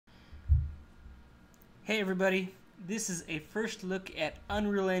Hey everybody, this is a first look at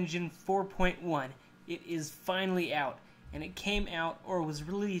Unreal Engine 4.1. It is finally out, and it came out or was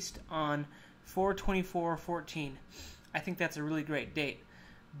released on 4/24/14. I think that's a really great date.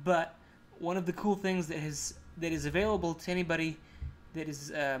 But one of the cool things that is available to anybody that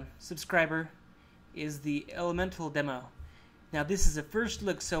is a subscriber is the Elemental demo. Now this is a first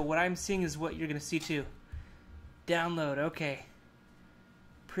look, so what I'm seeing is what you're going to see too. Download, okay.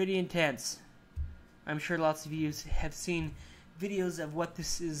 Pretty intense. I'm sure lots of you have seen videos of what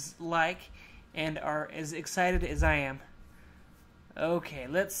this is like and are as excited as I am. Okay,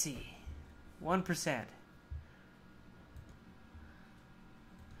 let's see. 1%.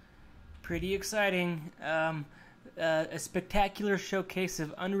 Pretty exciting. A spectacular showcase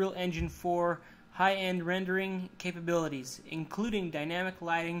of Unreal Engine 4 high-end rendering capabilities, including dynamic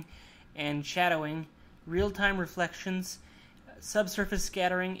lighting and shadowing, real-time reflections, subsurface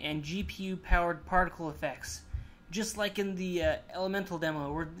scattering, and GPU-powered particle effects. Just like in the Elemental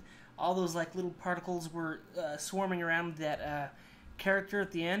demo, where all those like little particles were swarming around that character at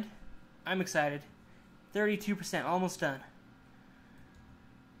the end. I'm excited. 32%, almost done.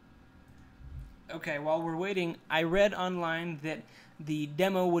 Okay, while we're waiting, I read online that the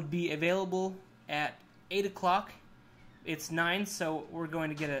demo would be available at 8 o'clock. It's 9, so we're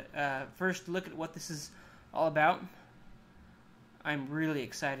going to get a first look at what this is all about. I'm really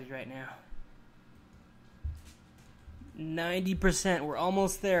excited right now. 90%, we're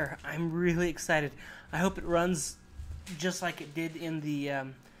almost there. I'm really excited. I hope it runs just like it did in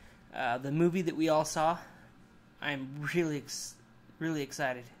the movie that we all saw. I'm really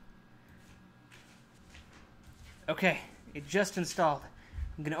excited. Okay, it just installed.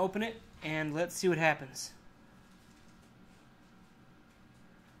 I'm going to open it and let's see what happens.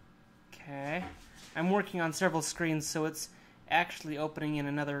 Okay, I'm working on several screens, so it's actually opening in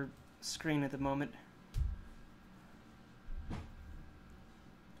another screen at the moment.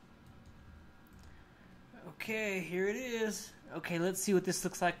 Okay, here it is. Okay, let's see what this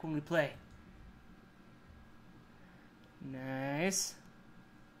looks like when we play. Nice.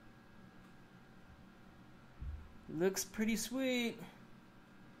 Looks pretty sweet.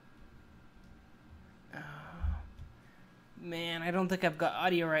 Oh, man, I don't think I've got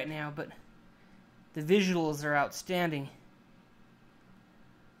audio right now, but the visuals are outstanding.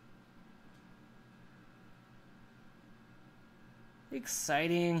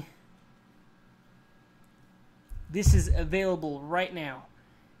 Exciting. This is available right now.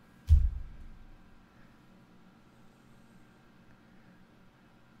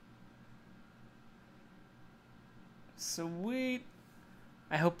 Sweet.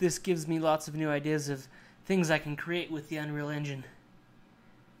 I hope this gives me lots of new ideas of things I can create with the Unreal Engine.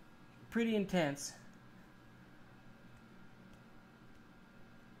 Pretty intense.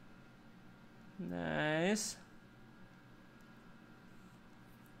 Nice.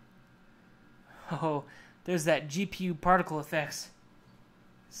 Oh, there's that GPU particle effects.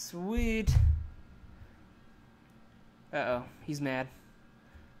 Sweet. Uh-oh, he's mad.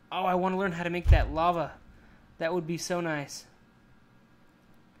 Oh, I want to learn how to make that lava. That would be so nice.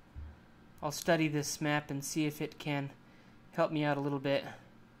 I'll study this map and see if it can help me out a little bit.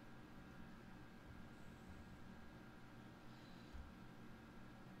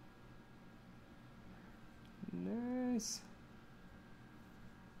 Nice.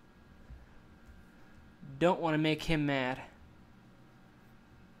 Don't want to make him mad.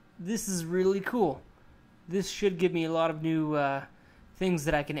 This is really cool. This should give me a lot of new things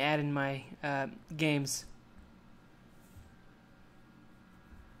that I can add in my games.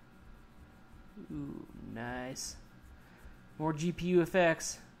 Ooh, nice. More GPU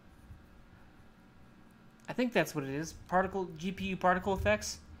effects. I think that's what it is. GPU particle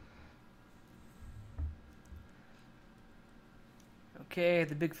effects. Okay,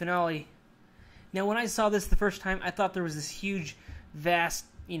 the big finale. Now, when I saw this the first time, I thought there was this huge, vast,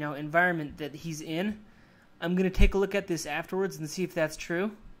 environment that he's in. I'm going to take a look at this afterwards and see if that's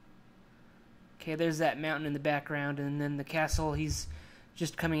true. Okay, there's that mountain in the background, and then the castle he's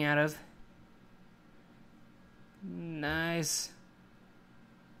just coming out of. Nice.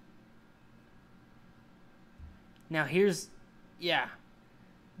 Now here's, yeah,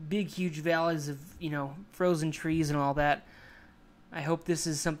 big, huge valleys of, frozen trees and all that. I hope this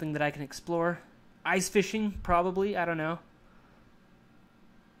is something that I can explore. Ice fishing, probably, I don't know.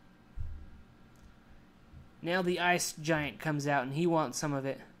 Now the ice giant comes out and he wants some of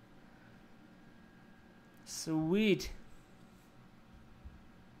it. Sweet.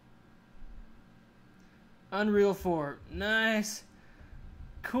 Unreal 4. Nice.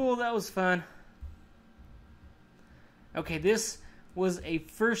 Cool, that was fun. Okay, this was a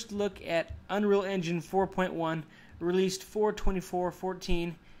first look at Unreal Engine 4.1, released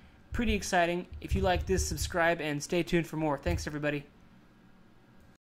 4/24/14. Pretty exciting. If you like this, subscribe and stay tuned for more. Thanks, everybody.